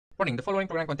Warning, the following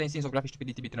program contains scenes of graphic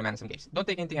stupidity between a man and some gays. Don't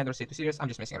take anything I don't say too serious, I'm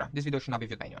just messing around. This video should not be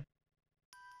viewed by anyone.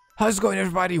 How's it going,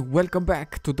 everybody? Welcome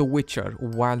back to The Witcher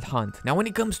Wild Hunt. Now when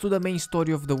it comes to the main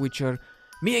story of The Witcher,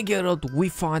 me and Geralt, we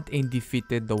fought and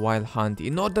defeated the Wild Hunt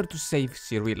in order to save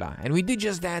Cirilla. And we did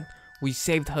just that, we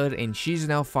saved her and she's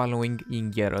now following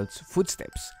in Geralt's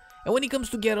footsteps. And when it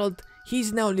comes to Geralt,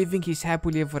 he's now living his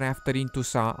happily ever after in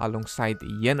Tusa alongside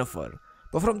Yennefer.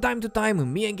 But from time to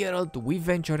time, me and Geralt, we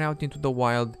venture out into the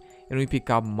wild and we pick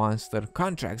up monster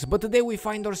contracts. But today we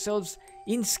find ourselves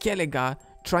in Skellige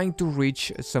trying to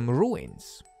reach some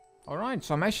ruins. Alright,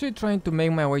 so I'm actually trying to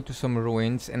make my way to some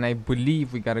ruins and I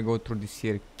believe we gotta go through this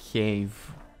here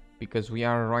cave because we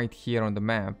are right here on the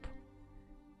map.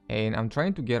 And I'm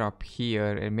trying to get up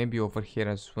here and maybe over here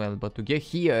as well. But to get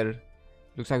here,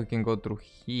 looks like we can go through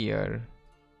here.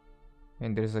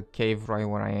 And there's a cave right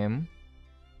where I am.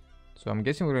 So I'm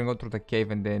guessing we're gonna go through the cave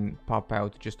and then pop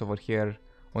out just over here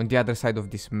on the other side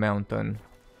of this mountain.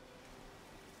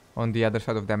 On the other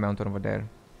side of that mountain over there.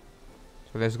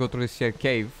 So let's go through this here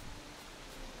cave.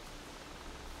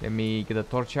 Let me get a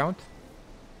torch out.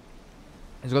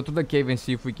 Let's go to the cave and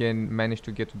see if we can manage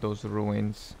to get to those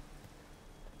ruins.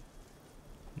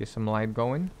 Get some light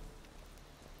going.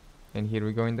 And here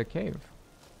we go in the cave.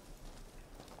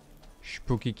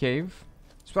 Spooky cave.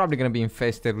 It's probably gonna be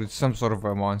infested with some sort of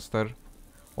a monster.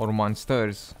 Or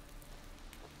monsters.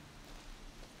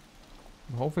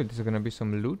 Hopefully there's gonna be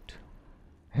some loot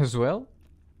as well.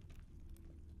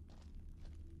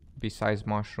 Besides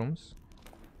mushrooms.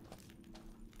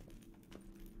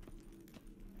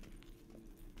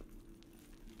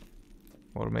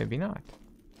 Or maybe not.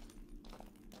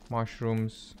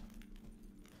 Mushrooms.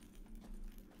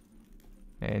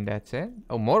 And that's it.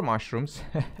 Oh, more mushrooms.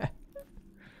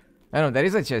 I know, there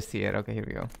is a chest here. Okay, here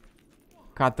we go.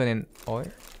 Cotton and oil.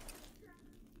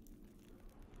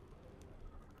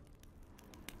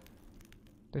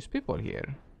 There's people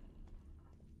here.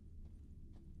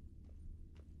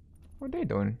 What are they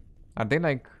doing? Are they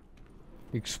like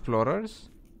explorers?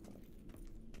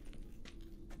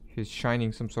 He's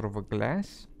shining some sort of a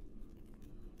glass.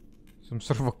 Some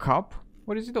sort of a cup.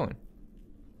 What is he doing?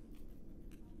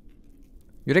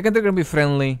 You reckon they're gonna be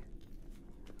friendly?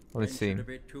 Let's see. A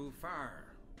bit too far,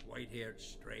 white-haired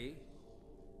stray,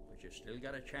 but you still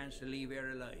got a chance to leave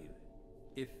here alive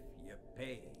if you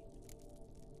pay.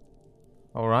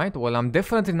 All right. Well, I'm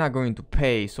definitely not going to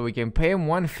pay, so we can pay him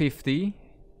 150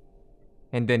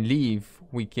 and then leave.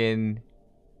 We can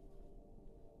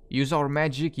use our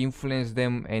magic, influence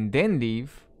them, and then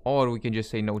leave, or we can just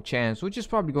say no chance, which is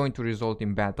probably going to result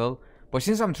in battle. But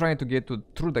since I'm trying to get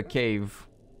through the cave,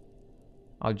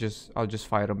 I'll just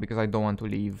fire them because I don't want to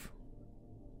leave.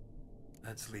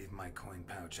 Let's leave my coin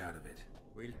pouch out of it.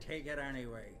 We'll take it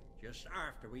anyway, just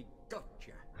after we got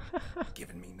you.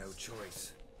 Giving me no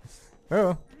choice.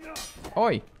 Oh.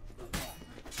 Oi.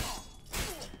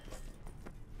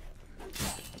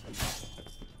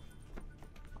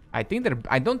 I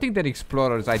don't think they're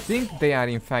explorers. I think they are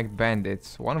in fact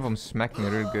bandits. One of them smacked me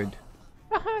real good.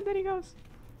 Haha, there he goes.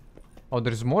 Oh,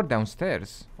 there's more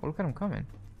downstairs. Oh, look at him coming.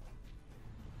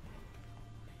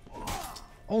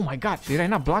 Oh my god, did I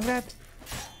not block that?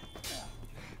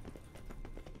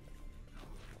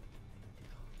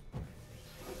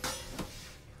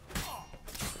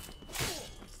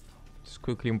 Just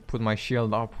quickly put my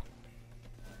shield up.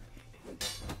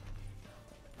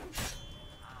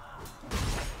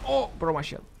 Oh, bro, my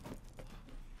shield.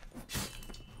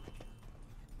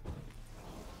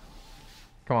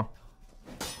 Come on.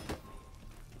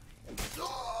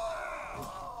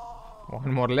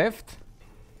 One more left.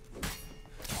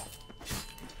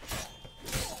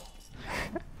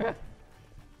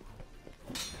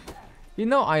 You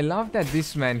know, I love that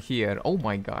this man here, oh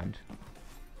my god.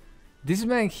 This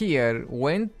man here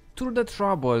went through the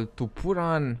trouble to put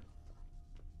on,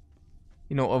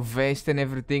 you know, a vest and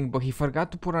everything, but he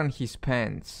forgot to put on his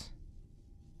pants.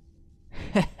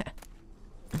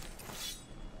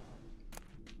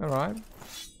 Alright.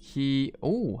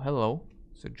 Oh, hello.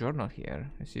 There's a journal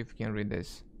here. Let's see if we can read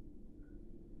this.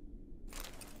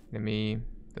 Let me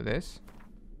do this.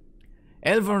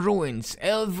 Elven ruins,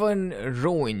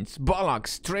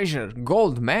 bollocks, treasure,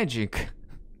 gold, magic.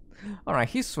 Alright,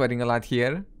 he's sweating a lot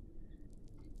here.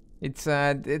 It's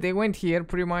they went here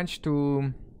pretty much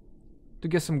to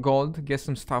get some gold, get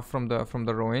some stuff from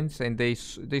the ruins, and they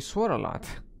swore a lot.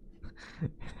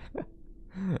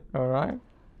 Alright.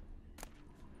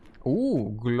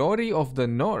 Ooh, glory of the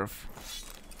north.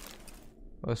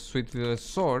 A sweet little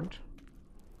sword.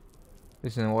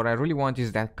 Listen, what I really want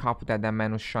is that cup that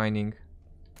man was shining.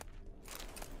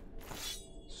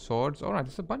 Swords. Alright,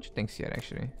 there's a bunch of things here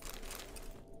actually.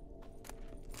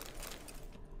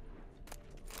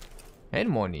 And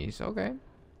monies, okay.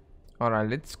 Alright,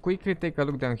 let's quickly take a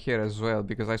look down here as well,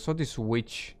 because I saw this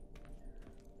witch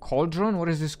cauldron. What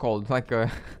is this called? Like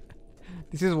a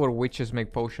this is where witches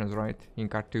make potions, right? In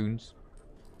cartoons.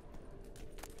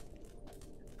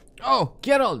 Oh,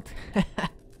 Geralt!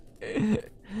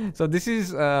 So this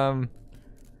is the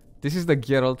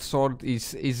Geralt sword.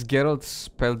 Is Geralt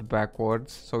spelled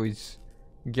backwards? So it's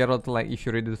Geralt, like if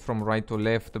you read it from right to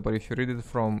left, but if you read it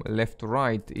from left to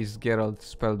right, is Geralt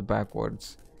spelled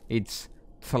backwards. It's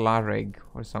Tlareg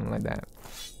or something like that.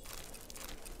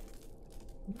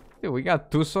 Yeah, we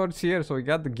got two swords here. So we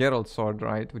got the Geralt sword,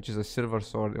 right, which is a silver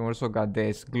sword, and we also got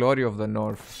this Glory of the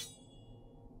North,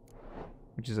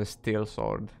 which is a steel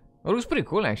sword. It looks pretty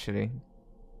cool, actually,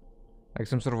 like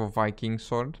some sort of a Viking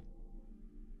sword.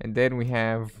 And then we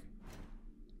have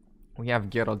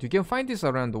Geralt. You can find this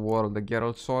around the world, the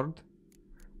Geralt sword.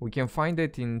 We can find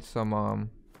it in some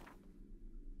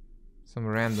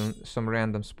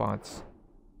random spots.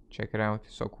 Check it out,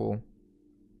 it's so cool.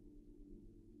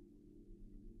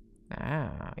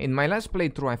 Ah, in my last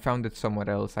playthrough I found it somewhere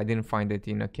else. I didn't find it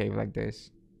in a cave like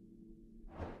this.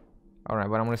 Alright,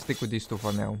 but I'm gonna stick with these two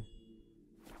for now.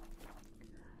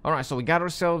 Alright, so we got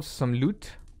ourselves some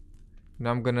loot.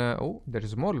 Now I'm gonna... Oh,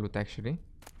 there's more loot actually.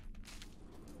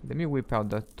 Let me whip out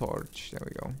the torch. There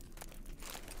we go.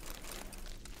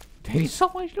 There is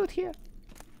so much loot here.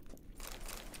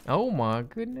 Oh my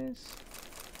goodness.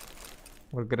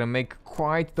 We're gonna make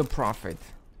quite the profit.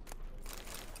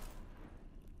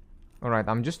 Alright,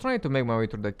 I'm just trying to make my way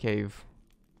through the cave,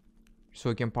 so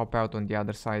we can pop out on the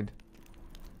other side.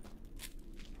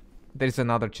 There's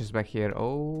another chest back here.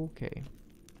 Okay.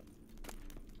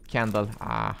 Candle.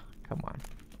 Ah, come on.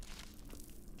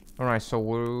 Alright,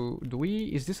 so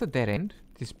is this a dead end?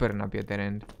 This better not be a dead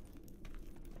end.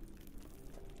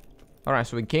 Alright,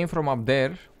 so we came from up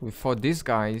there. We fought these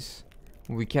guys.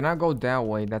 We cannot go that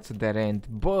way. That's a dead end.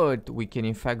 But we can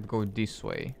in fact go this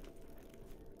way.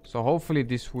 So hopefully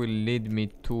this will lead me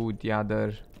to the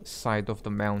other side of the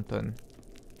mountain.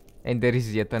 And there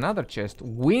is yet another chest.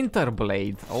 Winter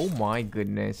Blade. Oh my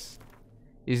goodness.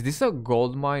 Is this a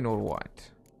gold mine or what?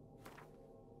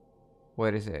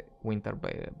 Where is it? Winter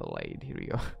Blade. Here we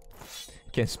go.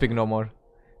 Can't speak no more.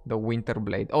 The Winter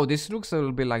Blade. Oh, this looks a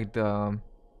little bit like the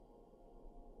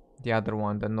other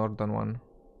one, the northern one.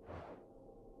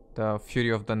 The Fury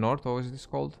of the North. What is this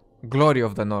called? Glory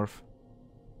of the North.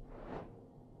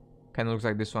 Kind of looks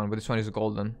like this one, but this one is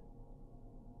golden.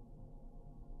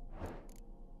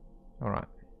 Alright.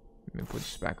 Let me put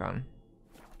this back on.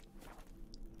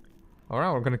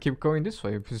 Alright, we're gonna keep going this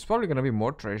way. There's probably gonna be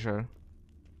more treasure.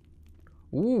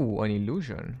 Ooh, an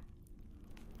illusion.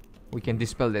 We can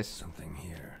dispel this. Something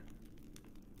here.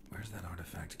 Where's that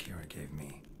artifact Kira gave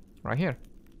me? Right here.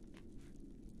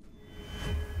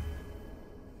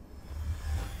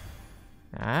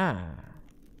 Ah.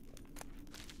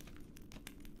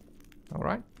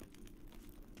 Alright.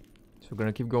 So we're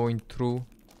gonna keep going through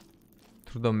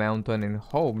the mountain and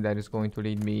hope that it's going to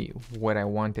lead me where I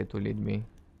want it to lead me.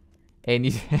 And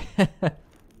it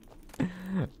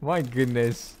my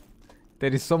goodness.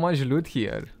 There is so much loot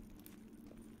here.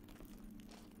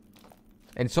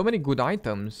 And so many good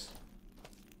items.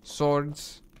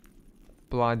 Swords.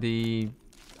 Bloody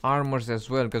armors as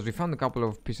well, because we found a couple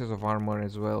of pieces of armor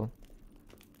as well.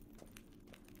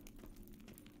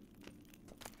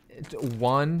 It's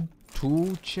 1,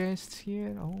 2 chests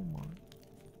here. Oh my.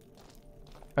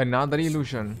 Another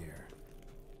illusion. Here.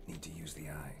 Need to use the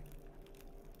eye.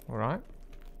 Alright.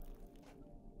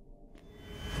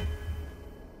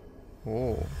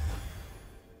 Oh.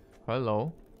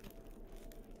 Hello.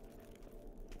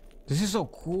 This is so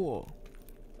cool.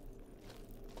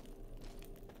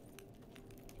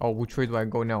 Oh, which way do I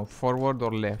go now? Forward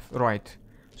or left? Right.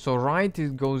 So right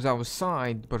it goes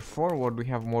outside, but forward we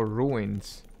have more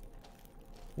ruins.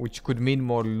 Which could mean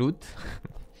more loot.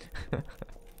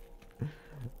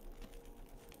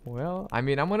 Well, I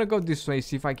mean, I'm gonna go this way,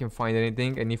 see if I can find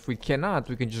anything. And if we cannot,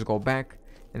 we can just go back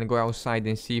and go outside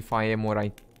and see if I am where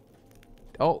I...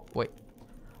 Oh, wait.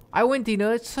 I went in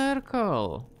a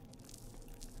circle.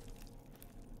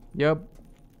 Yep.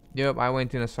 Yep, I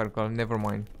went in a circle. Never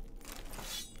mind.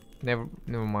 Never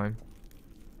mind.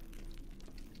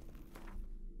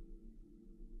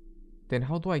 Then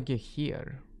how do I get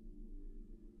here?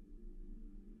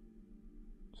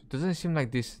 So it doesn't seem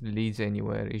like this leads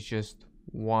anywhere. It's just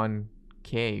one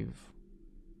cave.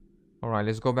 Alright,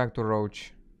 let's go back to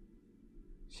Roach.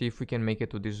 See if we can make it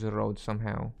to this road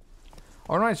somehow.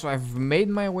 Alright, so I've made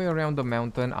my way around the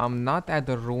mountain. I'm not at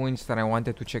the ruins that I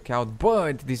wanted to check out,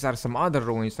 but these are some other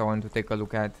ruins I want to take a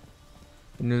look at.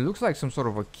 And it looks like some sort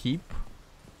of a keep.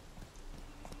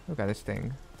 Look at this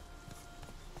thing.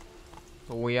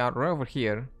 So we are right over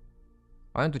here.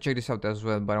 I wanted to check this out as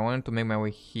well, but I wanted to make my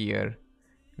way here.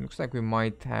 It looks like we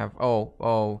might have...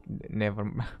 Oh, never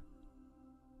mind.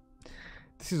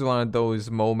 This is one of those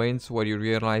moments where you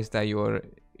realize that you're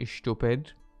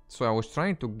stupid. So I was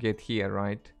trying to get here,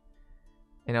 right?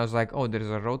 And I was like, oh, there's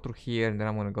a road through here, and then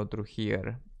I'm gonna go through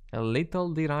here. Little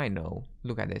did I know.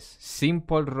 Look at this.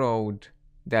 Simple road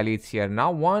that leads here.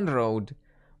 Not one road,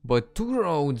 but two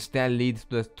roads that lead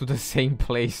to the same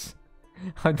place.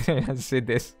 How did I not see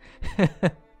this?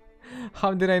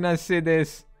 How did I not see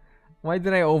this? Why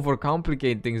did I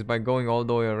overcomplicate things by going all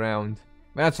the way around?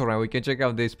 But that's alright, we can check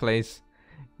out this place.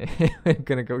 We're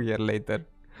gonna go here later.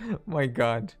 My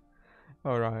god.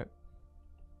 Alright.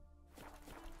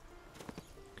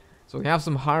 So we have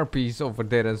some harpies over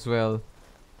there as well.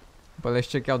 But let's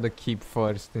check out the keep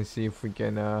first and see if we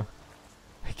can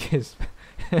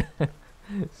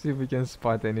see if we can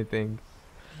spot anything.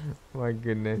 My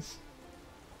goodness.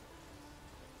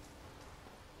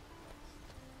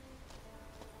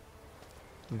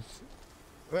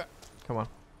 Come on.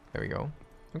 There we go.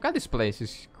 Look at this place.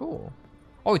 It's cool.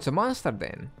 Oh, it's a monster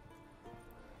then.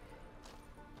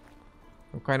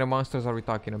 What kind of monsters are we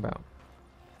talking about?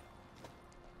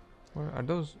 What are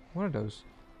those? What are those?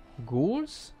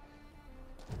 Ghouls?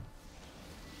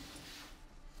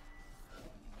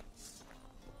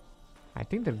 I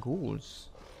think they're ghouls.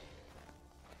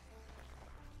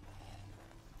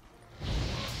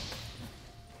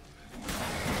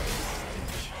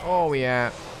 Oh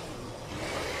yeah.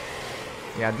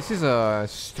 Yeah, this is a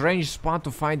strange spot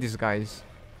to find these guys.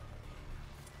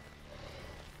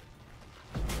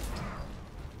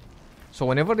 So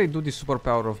whenever they do this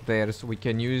superpower of theirs, we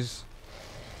can use...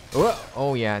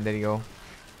 Oh yeah, there you go.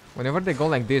 Whenever they go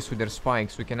like this with their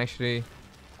spikes, we can actually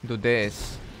do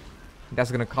this.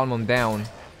 That's gonna calm them down.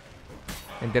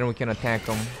 And then we can attack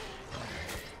them.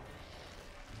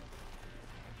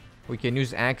 We can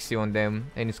use Axie on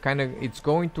them, and it's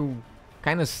going to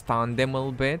kind of stun them a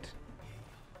little bit.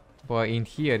 But in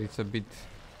here, it's a bit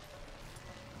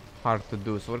hard to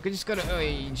do. So we're just gonna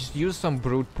just use some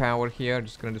brute power here.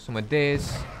 Just gonna do some of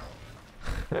this.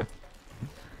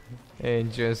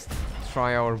 And just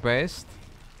try our best.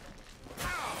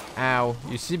 Ow.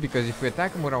 You see, because if we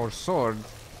attack them with our sword,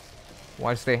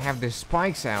 whilst they have their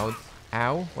spikes out,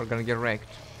 ow, we're gonna get wrecked.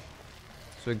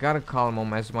 So we gotta calm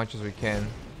them as much as we can.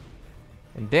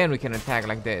 And then we can attack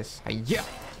like this. Yeah.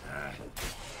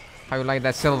 How you like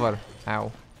that silver?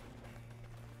 Ow.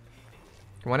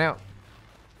 Come on out.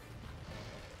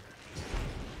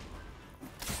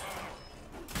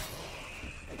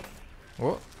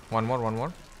 Oh, one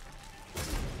more.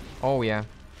 Oh yeah.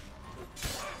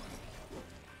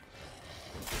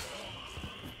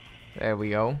 There we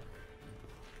go.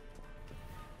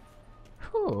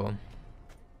 Whew.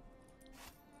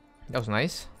 That was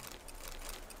nice.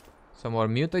 Some more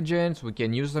mutagens. We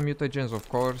can use the mutagens, of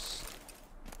course.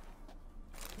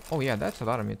 Oh yeah, that's a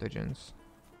lot of mutagens.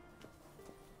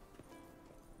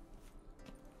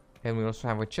 And we also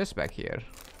have a chest back here.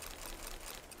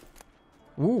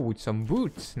 Ooh, with some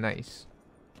boots. Nice.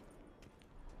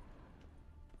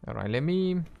 Alright, let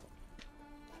me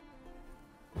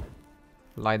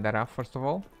light that up first of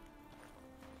all.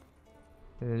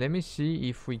 Let me see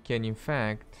if we can in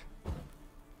fact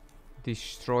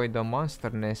destroy the monster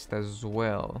nest as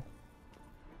well.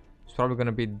 It's probably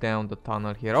gonna be down the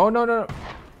tunnel here. Oh no.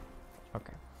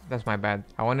 Okay, that's my bad.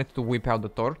 I wanted to whip out the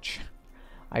torch.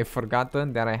 I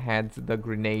forgotten that I had the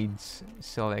grenades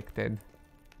selected.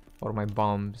 Or my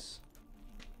bombs.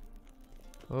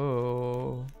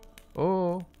 Oh.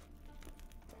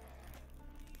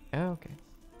 Okay.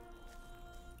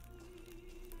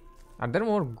 Are there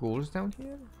more ghouls down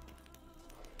here?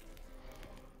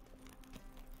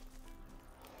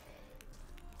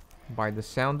 By the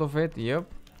sound of it,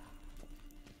 yep.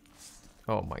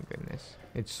 Oh my goodness.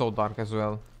 It's so dark as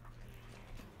well.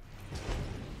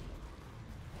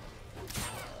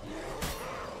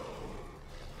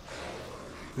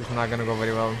 This is not gonna go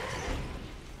very well.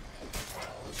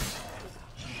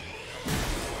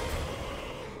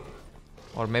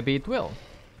 Or maybe it will.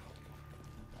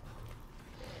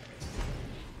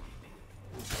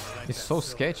 It's so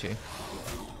sketchy.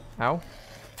 Ow.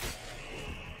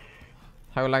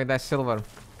 How you like that silver?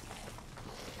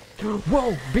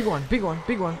 Whoa! Big one. Big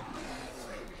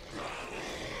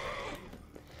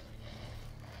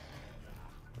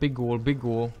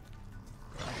ghoul.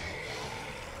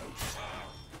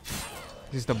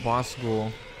 This is the boss ghoul.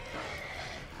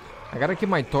 I gotta keep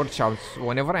my torch out.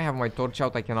 Whenever I have my torch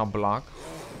out, I cannot block.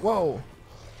 Whoa!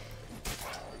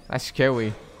 That's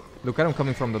scary. Look at him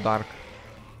coming from the dark.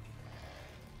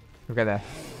 Look at that.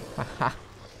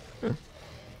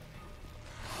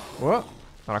 Whoa.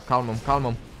 Alright, calm him, calm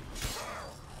him.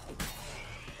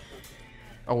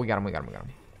 Oh, we got him, we got him, we got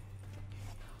him.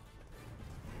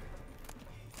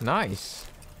 Nice.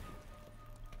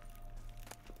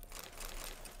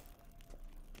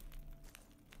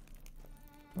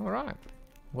 Alright.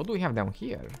 What do we have down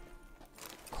here?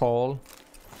 Coal.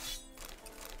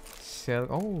 Sell.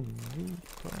 Oh,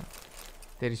 crap.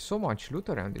 There is so much loot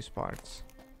around these parts.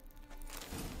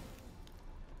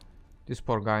 This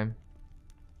poor guy.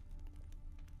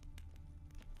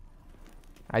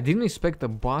 I didn't expect a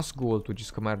boss ghoul to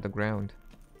just come out of the ground.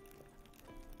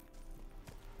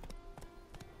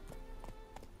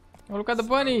 Oh, look at the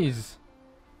bunnies!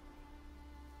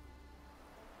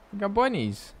 We got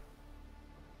bunnies.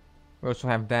 We also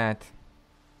have that.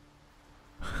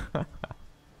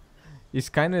 He's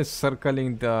kind of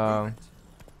circling the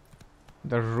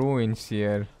ruins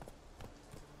here.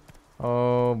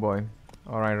 Oh boy.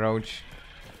 Alright, Roach.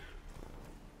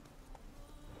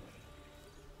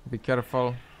 Be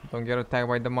careful. Don't get attacked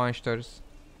by the monsters.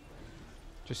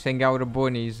 Just hang out with the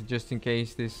bunnies just in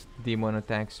case this demon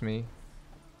attacks me.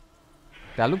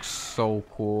 That looks so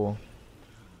cool.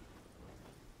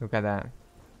 Look at that.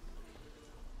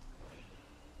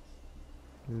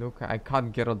 Look, I caught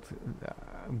Geralt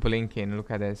blinking.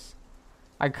 Look at this.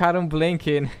 I caught him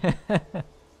blinking.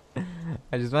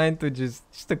 I just wanted to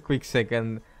just a quick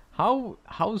second.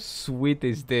 How sweet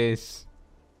is this?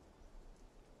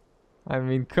 I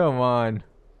mean, come on.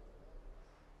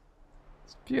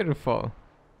 It's beautiful.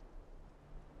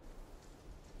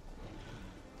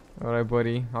 Alright,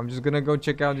 buddy. I'm just gonna go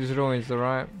check out these ruins,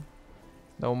 alright?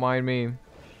 Don't mind me.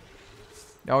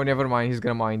 Oh, never mind. He's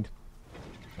gonna mind.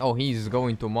 Oh, he's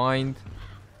going to mind.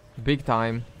 Big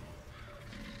time.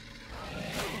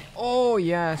 Oh,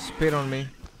 yeah. Spit on me.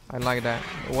 I like that.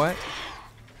 What?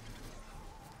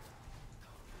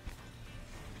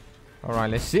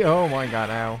 Alright, let's see. Oh my god,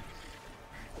 ow.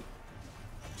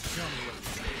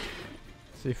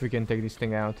 See if we can take this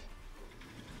thing out.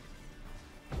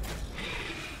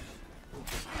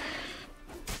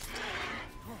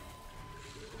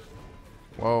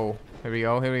 Whoa. Here we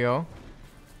go, here we go.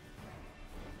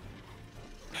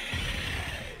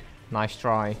 Nice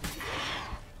try.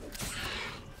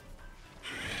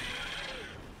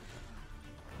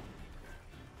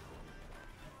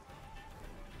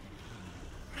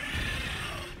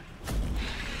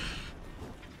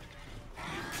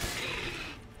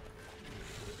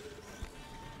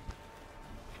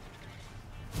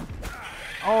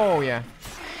 Oh, yeah.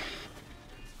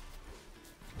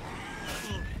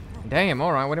 Damn,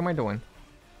 alright, what am I doing?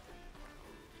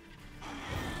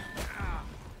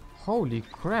 Holy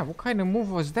crap, what kind of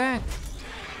move was that?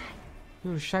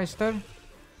 You shyster?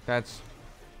 That's...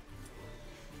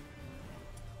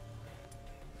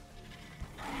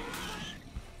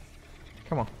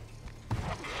 Come on.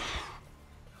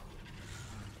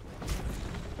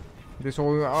 This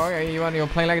all... Oh, yeah, you're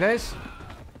playing like this?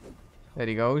 There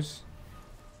he goes.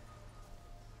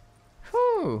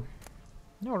 Whew.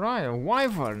 Alright, a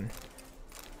wyvern.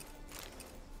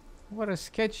 What a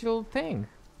sketchy little thing.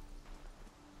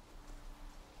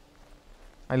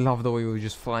 I love the way we were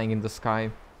just flying in the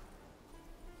sky.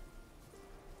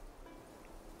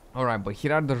 Alright, but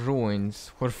here are the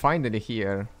ruins. We're finally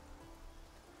here.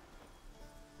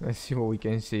 Let's see what we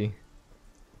can see.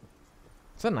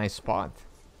 It's a nice spot.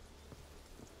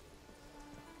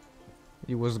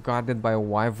 It was guarded by a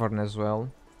wyvern as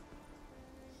well.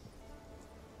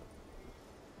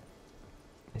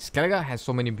 Skellige has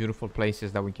so many beautiful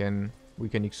places that we can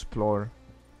explore.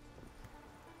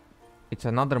 It's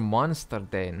another monster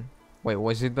den. Wait,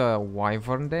 was it the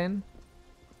wyvern den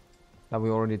that we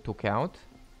already took out?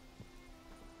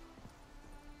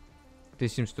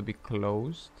 This seems to be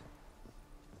closed.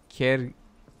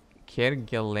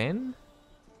 Kerguelen?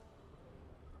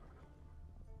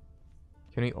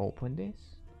 Can we open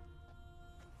this?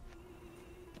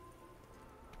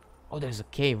 Oh, there's a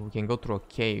cave. We can go through a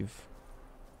cave.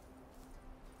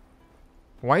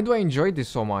 Why do I enjoy this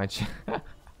so much?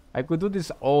 I could do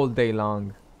this all day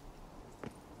long.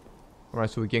 Alright,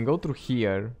 so we can go through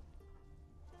here.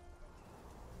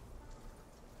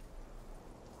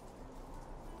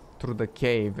 Through the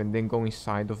cave and then go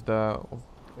inside of the...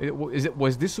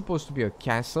 was this supposed to be a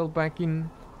castle back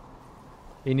in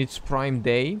its prime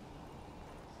day?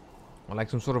 Or like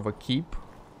some sort of a keep?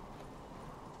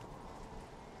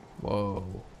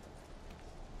 Whoa.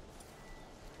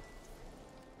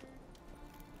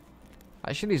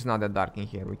 Actually, it's not that dark in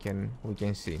here. We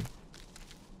can see.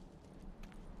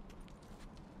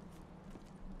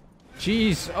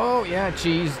 Cheese. Oh yeah,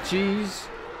 cheese.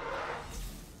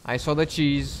 I saw the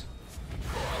cheese.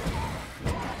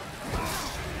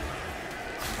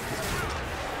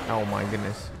 Oh my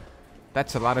goodness.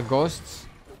 That's a lot of ghosts.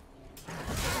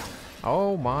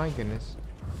 Oh my goodness.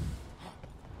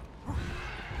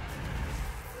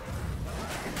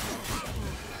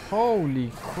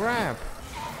 Holy crap.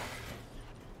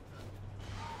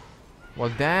 Well,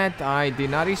 that I did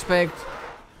not expect.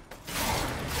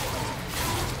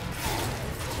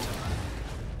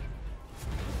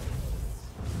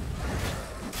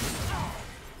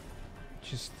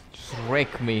 Just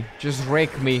wreck me. Just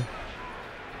wreck me.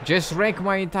 Just wreck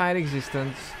my entire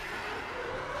existence.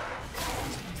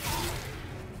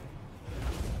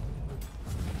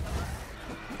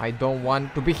 I don't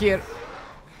want to be here.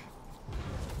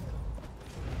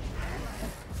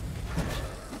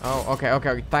 Oh, okay, okay,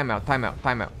 okay. Time out, time out,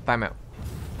 time out, time out.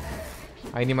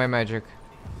 I need my magic.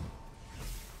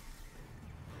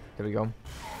 There we go.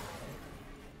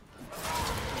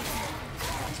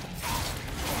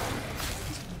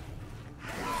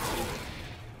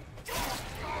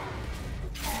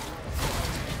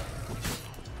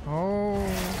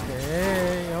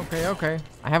 Okay, okay, okay.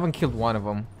 I haven't killed one of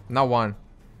them. Not one.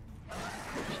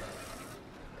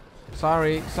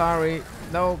 Sorry, sorry.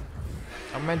 No.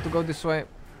 I meant to go this way.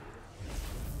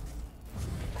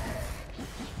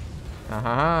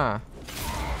 Aha.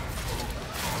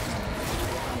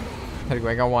 There you go,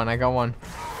 I got one, I got one.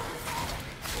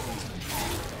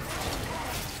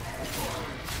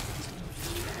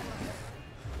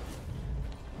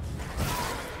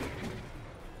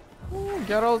 Ooh,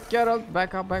 get out,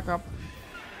 back up, back up.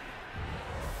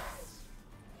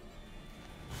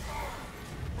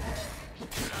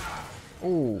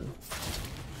 Ooh.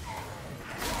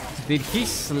 Did he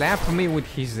slap me with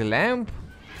his lamp?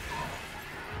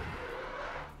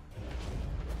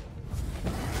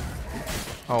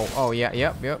 Oh, oh, yeah,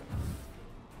 yep.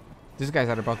 These guys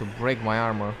are about to break my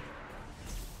armor.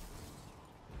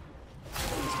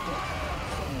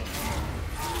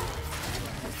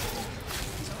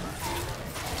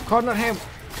 Corner him!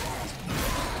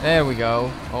 There we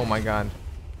go. Oh my god.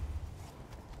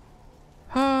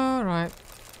 Alright.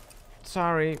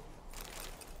 Sorry.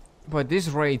 But these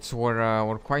raids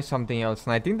were quite something else.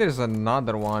 And I think there's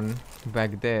another one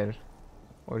back there.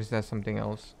 Or is that something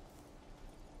else?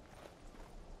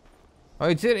 Oh,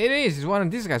 it is. It's one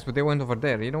of these guys, but they went over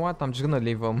there. You know what? I'm just gonna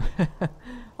leave him.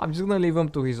 I'm just gonna leave him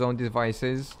to his own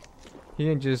devices. He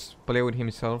can just play with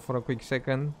himself for a quick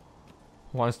second.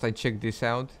 Whilst I check this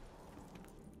out.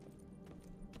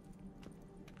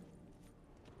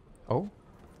 Oh.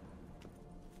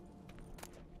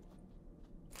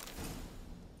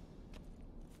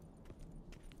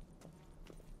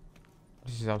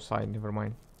 This is outside. Never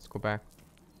mind. Let's go back.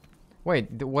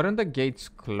 Wait, weren't the gates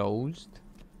closed?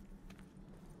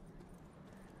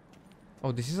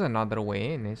 Oh, this is another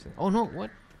way in, isn't it? Oh no, what?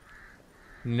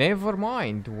 Never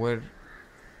mind. We're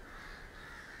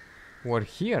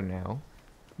here now.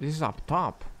 This is up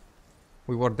top.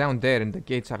 We were down there and the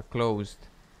gates are closed.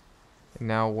 And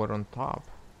now we're on top.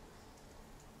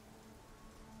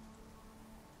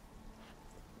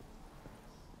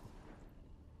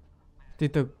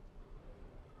 Did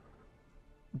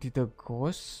the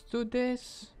ghost do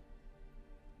this?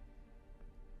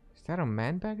 Is there a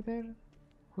man back there?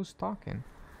 Who's talking?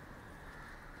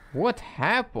 What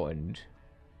happened?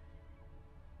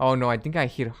 Oh no, I think I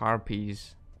hear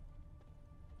harpies.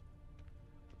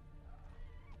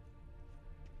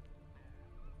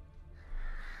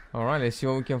 Alright, let's see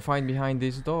what we can find behind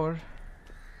this door.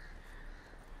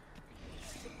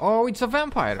 Oh, it's a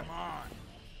vampire.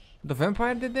 The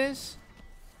vampire did this?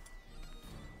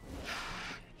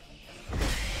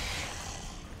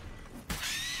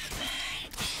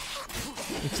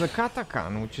 It's a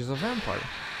Katakan, which is a vampire.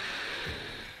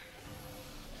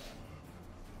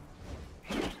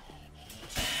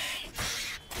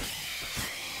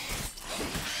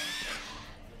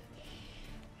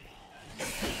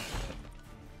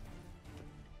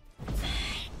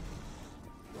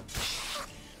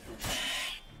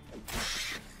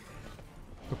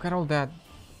 Look at all that.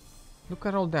 Look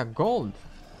at all that gold.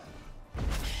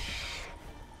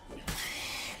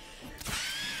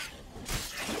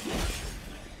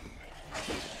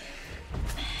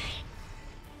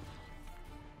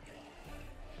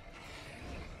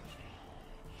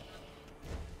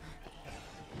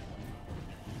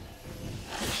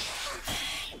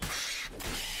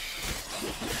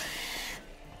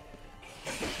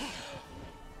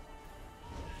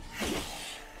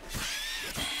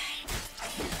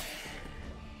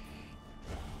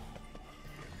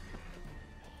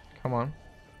 Come on.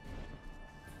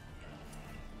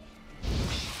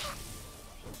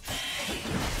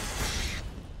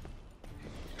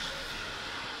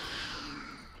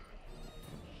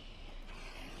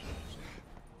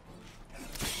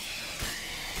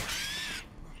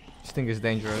 This thing is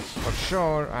dangerous for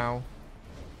sure. Ow.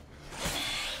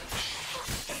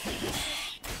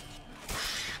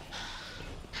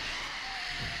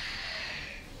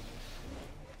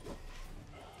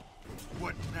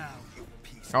 What now, you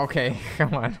piece? Okay,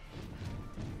 come on.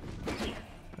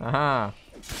 Aha.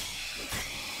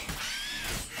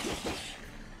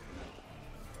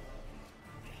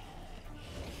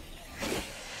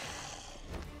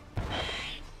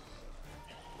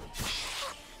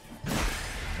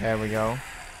 There we go.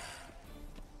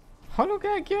 Oh, look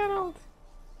at Geralt.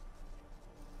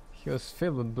 He was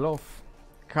filled with bluff.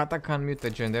 Katakan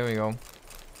mutagen, there we go.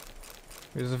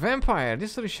 He was a vampire.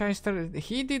 This Shyster,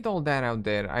 he did all that out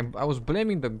there. I was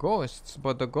blaming the ghosts,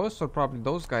 but the ghosts are probably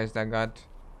those guys that got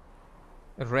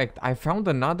wrecked. I found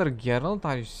another Geralt.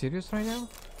 Are you serious right now?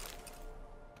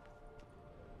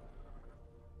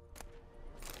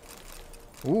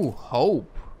 Ooh,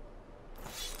 hope.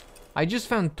 I just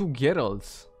found 2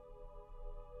 Geralts.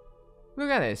 Look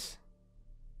at this.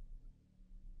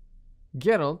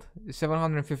 Geralt,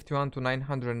 751 to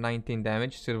 919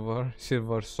 damage,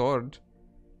 silver sword.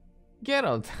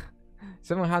 Geralt,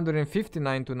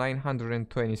 759 to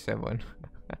 927.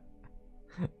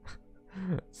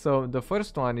 So the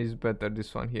first one is better,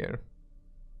 this one here.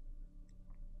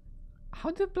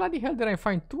 How the bloody hell did I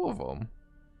find 2 of them?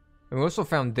 And we also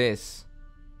found this.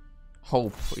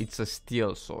 Hope, it's a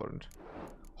steel sword.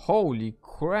 Holy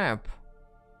crap.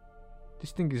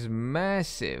 This thing is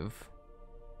massive.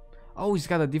 Oh, it's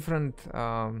got a different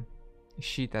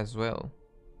sheet as well.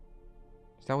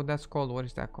 Is that what that's called? What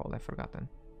is that called? I've forgotten.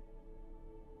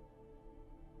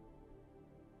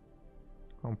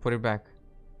 I'll put it back.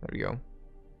 There we go.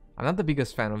 I'm not the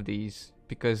biggest fan of these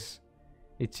because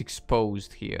it's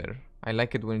exposed here. I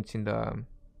like it when it's in the...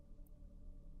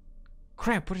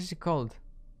 Crap, what is it called?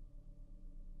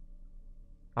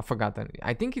 I've forgotten.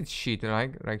 I think it's sheet,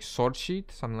 right? Like sword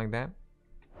sheet, something like that.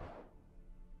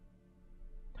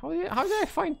 How did I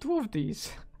find 2 of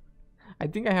these? I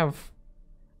think I have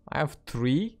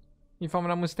 3, if I'm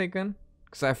not mistaken,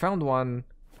 because I found one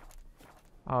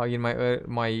in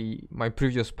my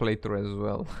previous playthrough as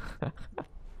well.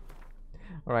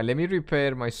 All right, let me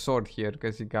repair my sword here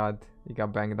because it got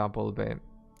banged up a little bit.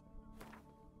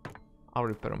 I'll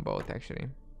repair them both actually.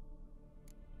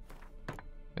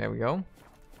 There we go.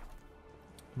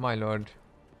 My lord,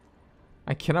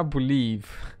 I cannot believe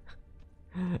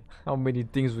how many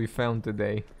things we found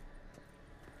today.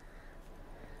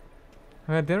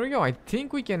 There we go. I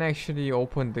think we can actually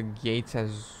open the gates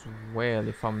as well,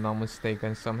 if I'm not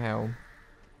mistaken, somehow.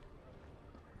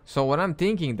 So what I'm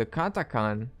thinking, the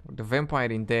Katakan, the vampire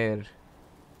in there,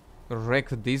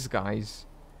 wrecked these guys,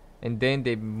 and then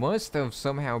they must have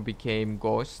somehow became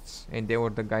ghosts, and they were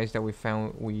the guys that we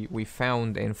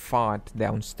found and fought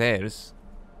downstairs.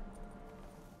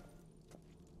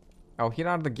 Oh, here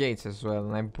are the gates as well,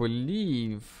 and I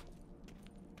believe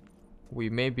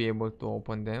we may be able to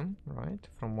open them, right,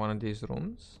 from one of these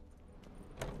rooms.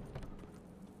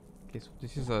 Okay, so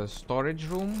this is a storage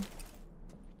room.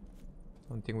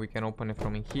 Don't think we can open it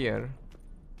from in here.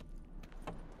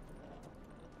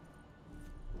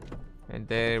 And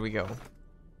there we go.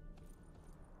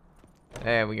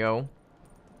 There we go.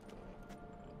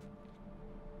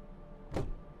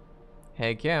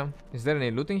 Heck yeah. Is there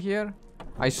any loot in here?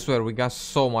 I swear we got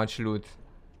so much loot.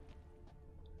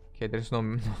 Okay, there's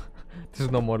no there's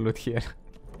no more loot here.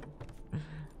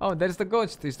 Oh, there's the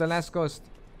ghost. It's the last ghost.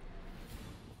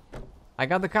 I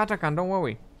got the Katakan, don't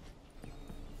worry.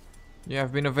 You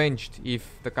have been avenged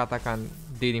if the Katakan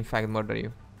did in fact murder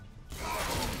you.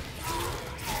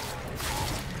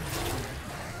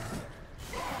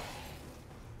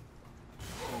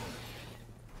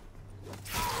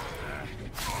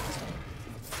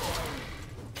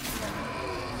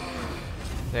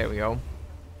 There we go.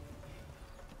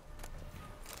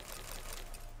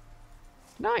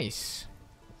 Nice.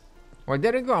 Well,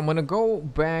 there you go. I'm gonna go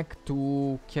back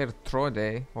to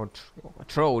Kertrode, or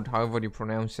Trode, however you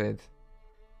pronounce it.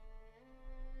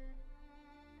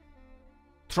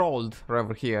 Trolled,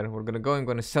 over here. We're gonna go and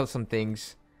gonna sell some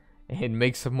things and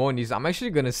make some monies. I'm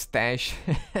actually gonna stash.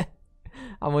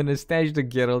 I'm gonna stash the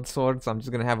Geralt swords. I'm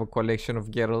just gonna have a collection of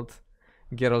Geralt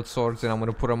swords, and I'm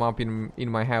gonna put them up in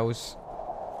my house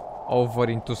over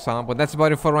in Tucson. But that's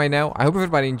about it for right now. I hope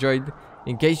everybody enjoyed.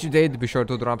 In case you did, be sure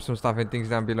to drop some stuff and things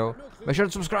down below. Make sure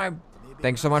to subscribe.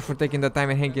 Thanks so much for taking the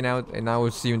time and hanging out, and I will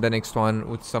see you in the next one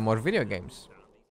with some more video games.